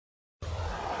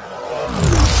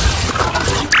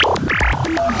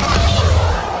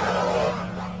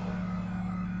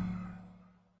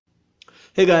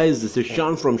Hey guys, this is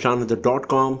Shan from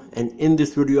shanhither.com, and in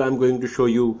this video I'm going to show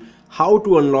you how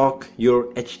to unlock your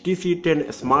HTC 10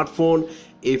 smartphone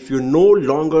if you no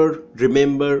longer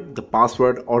remember the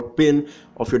password or PIN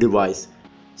of your device.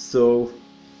 So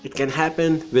it can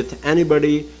happen with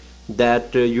anybody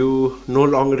that you no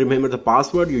longer remember the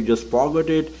password, you just forgot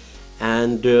it,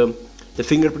 and the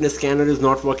fingerprint scanner is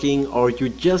not working, or you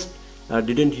just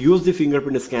didn't use the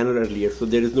fingerprint scanner earlier, so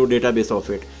there is no database of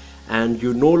it, and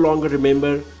you no longer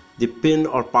remember the PIN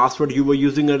or password you were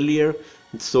using earlier,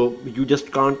 so you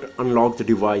just can't unlock the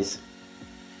device.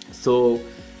 So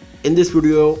in this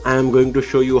video I am going to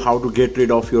show you how to get rid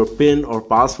of your PIN or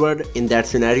password in that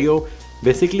scenario.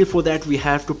 Basically, for that we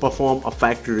have to perform a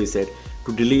factory reset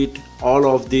to delete all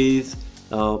of these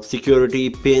security,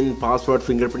 PIN, password,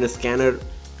 fingerprint scanner,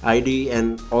 ID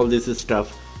and all this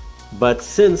stuff. But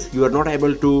since you are not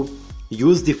able to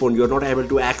use the phone, you are not able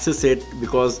to access it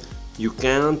because you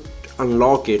can't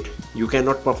unlock it, you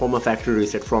cannot perform a factory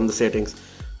reset from the settings,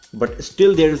 but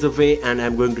still there is a way, and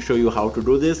I'm going to show you how to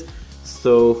do this.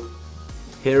 So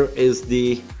here is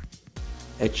the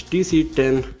HTC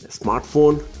 10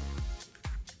 smartphone,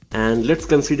 and let's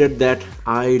consider that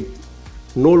I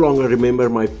no longer remember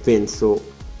my PIN. So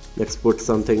let's put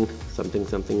something,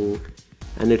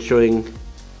 and it's showing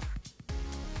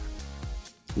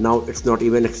now it's not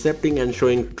even accepting and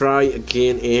showing try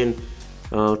again in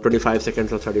 25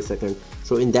 seconds or 30 seconds.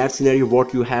 So in that scenario,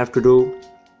 what you have to do,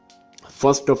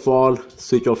 first of all,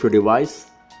 switch off your device.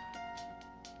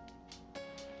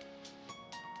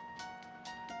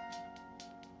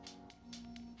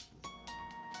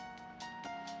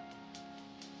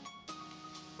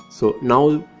 So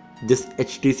now this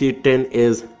HTC 10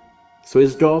 is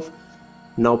switched off.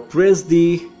 Now press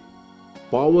the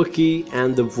power key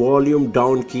and the volume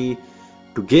down key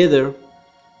together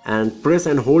and press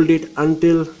and hold it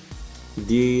until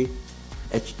the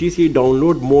HTC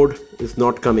download mode is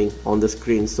not coming on the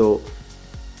screen. So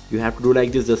you have to do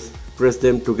like this, just press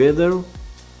them together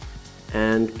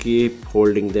and keep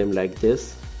holding them like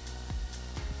this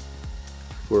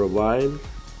for a while.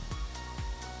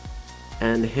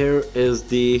 And here is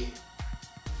the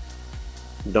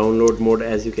download mode,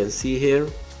 as you can see here.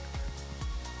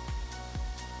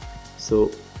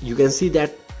 So you can see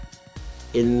that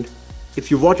if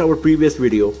you watch our previous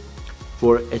video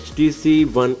for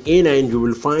HTC One A9, you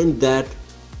will find that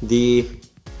the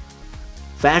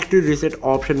factory reset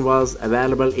option was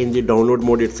available in the download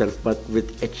mode itself, but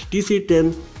with HTC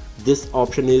 10 this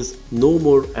option is no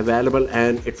more available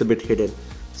and it's a bit hidden.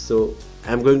 So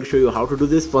I'm going to show you how to do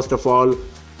this. First of all,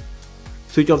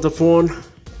 switch off the phone,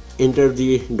 enter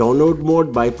the download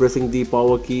mode by pressing the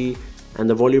power key and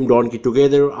the volume down key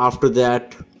together. After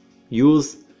that,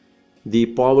 use the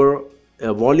power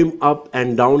volume up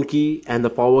and down key and the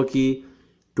power key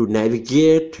to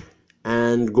navigate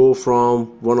and go from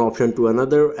one option to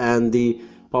another, and the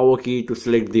power key to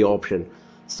select the option.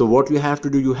 So what you have to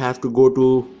do, you have to go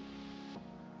to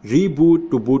reboot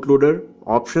to bootloader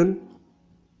option,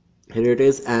 here it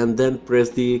is, and then press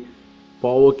the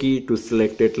power key to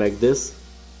select it like this.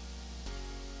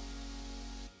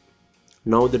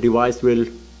 Now the device will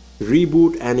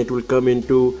reboot and it will come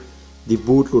into the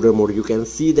bootloader mode. You can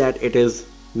see that it is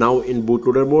now in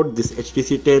bootloader mode, this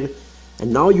HTC 10,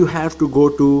 and now you have to go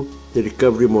to the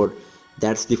recovery mode.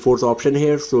 That's the fourth option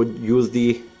here. So use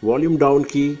the volume down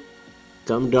key,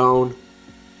 come down,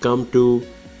 come to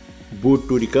boot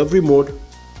to recovery mode.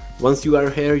 Once you are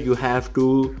here, you have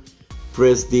to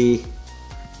press the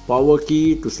power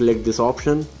key to select this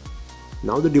option.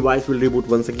 Now the device will reboot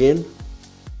once again,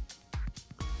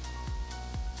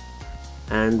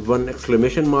 and one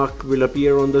exclamation mark will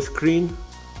appear on the screen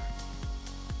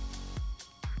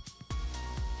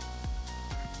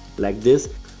like this.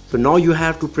 So now you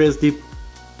have to press the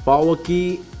power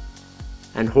key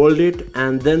and hold it,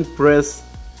 and then press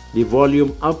the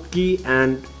volume up key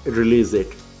and release it.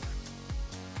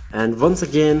 And once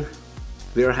again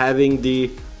we are having the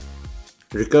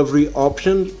recovery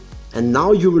option, and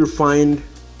now you will find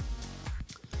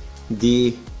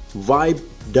the wipe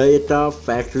data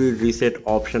factory reset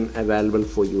option available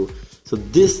for you. So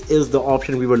this is the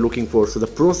option we were looking for. So the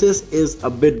process is a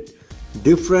bit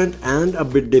different and a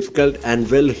bit difficult and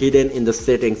well hidden in the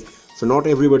settings, so not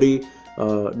everybody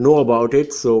know about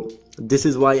it. So this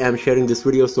is why I'm sharing this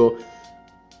video. So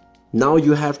now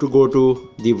you have to go to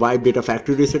the wipe data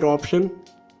factory reset option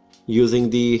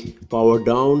using the power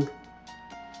down,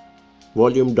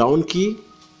 volume down key,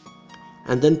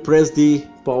 and then press the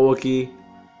power key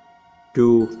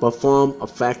to perform a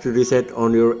factory reset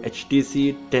on your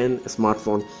HTC 10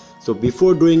 smartphone. So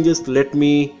before doing this, let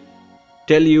me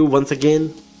tell you once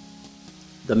again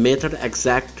the method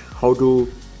exact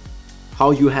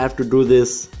how you have to do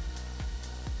this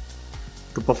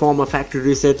to perform a factory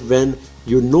reset when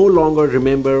you no longer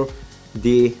remember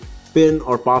the pin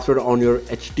or password on your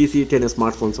HTC 10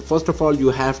 smartphone. So first of all, you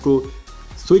have to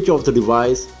switch off the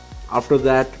device. After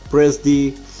that, press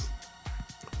the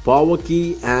power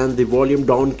key and the volume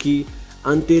down key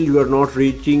until you are not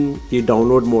reaching the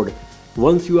download mode.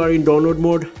 Once you are in download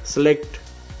mode, select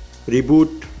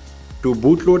reboot to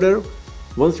bootloader.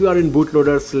 Once you are in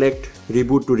bootloader, select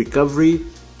reboot to recovery.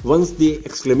 Once the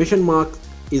exclamation mark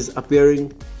is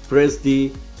appearing, press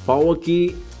the power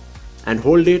key and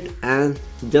hold it and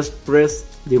just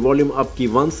press the volume up key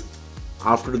once.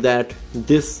 After that,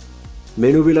 this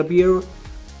menu will appear.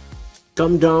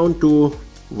 Come down to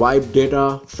wipe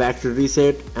data factory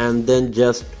reset and then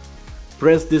just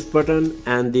press this button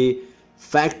and the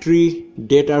factory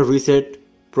data reset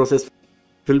process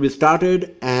will be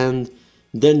started, and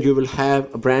then you will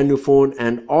have a brand new phone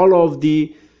and all of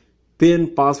the pin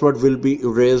password will be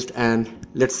erased. And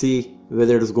let's see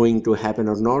whether it is going to happen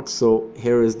or not. So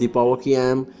here is the power key I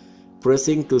am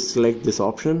pressing to select this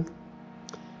option.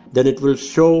 Then it will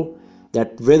show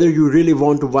that whether you really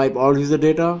want to wipe all user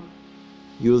data.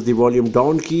 Use the volume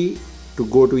down key to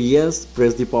go to yes,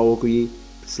 press the power key,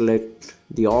 select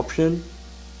the option,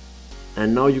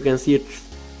 and now you can see it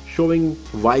showing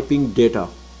wiping data.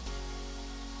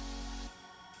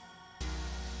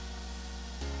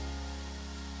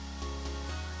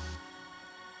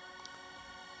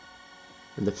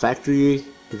 And the factory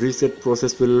reset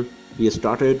process will be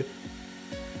started.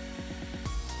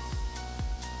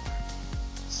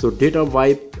 So data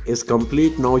wipe is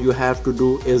complete. Now you have to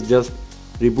do is just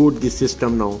reboot the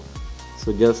system now.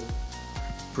 So just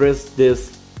press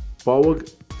this power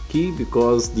key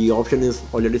because the option is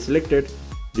already selected,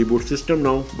 reboot system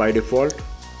now by default.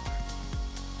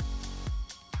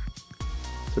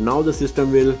 So now the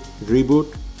system will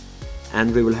reboot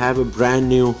and we will have a brand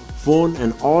new phone,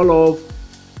 and all of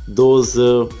those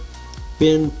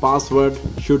pin password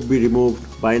should be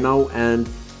removed by now and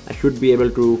I should be able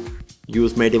to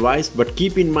use my device. But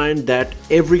keep in mind that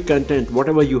every content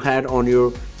whatever you had on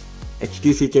your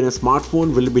HTC 10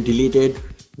 smartphone will be deleted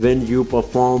when you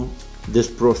perform this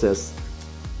process.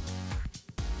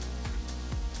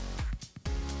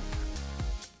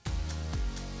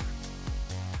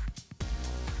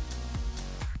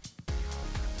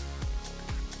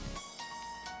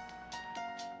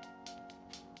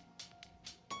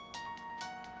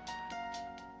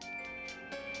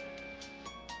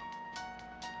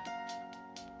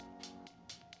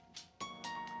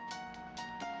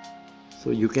 So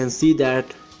you can see that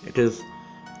it is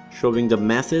showing the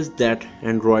message that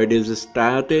Android is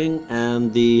starting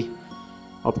and the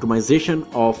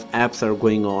optimization of apps are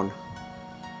going on.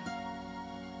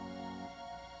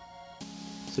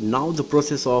 So now the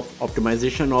process of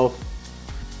optimization of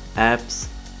apps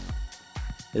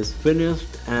is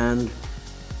finished and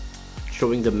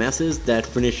showing the message that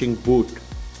finishing boot.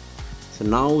 So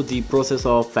now the process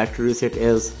of factory reset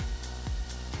is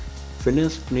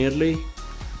finished nearly.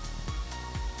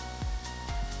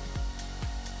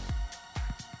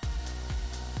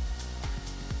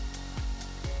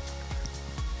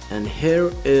 And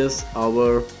here is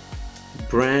our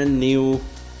brand new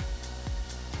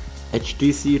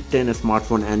HTC 10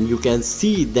 smartphone, and you can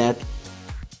see that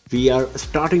we are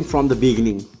starting from the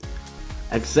beginning,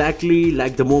 exactly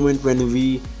like the moment when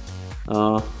we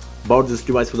bought this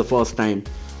device for the first time.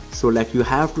 So like you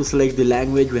have to select the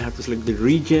language, you have to select the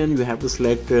region, you have to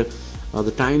select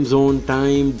the time zone,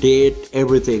 time, date,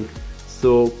 everything.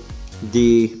 So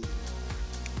the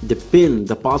pin,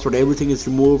 the password, everything is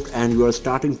removed and you are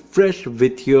starting fresh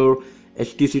with your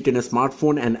HTC 10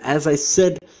 smartphone. And as I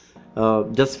said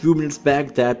just few minutes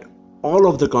back, that all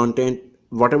of the content,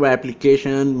 whatever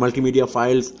application, multimedia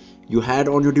files you had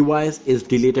on your device is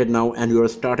deleted now and you are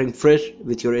starting fresh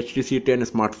with your HTC 10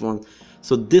 smartphone.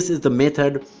 So this is the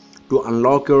method to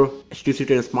unlock your HTC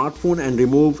 10 smartphone and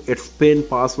remove its pin,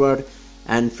 password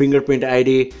and fingerprint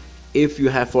ID if you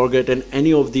have forgotten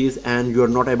any of these and you are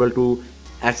not able to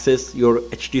access your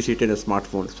HTC 10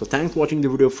 smartphone. So thanks for watching the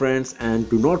video friends, and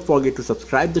do not forget to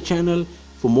subscribe the channel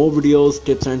for more videos,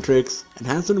 tips and tricks and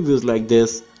hands-on reviews like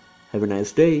this. Have a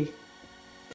nice day.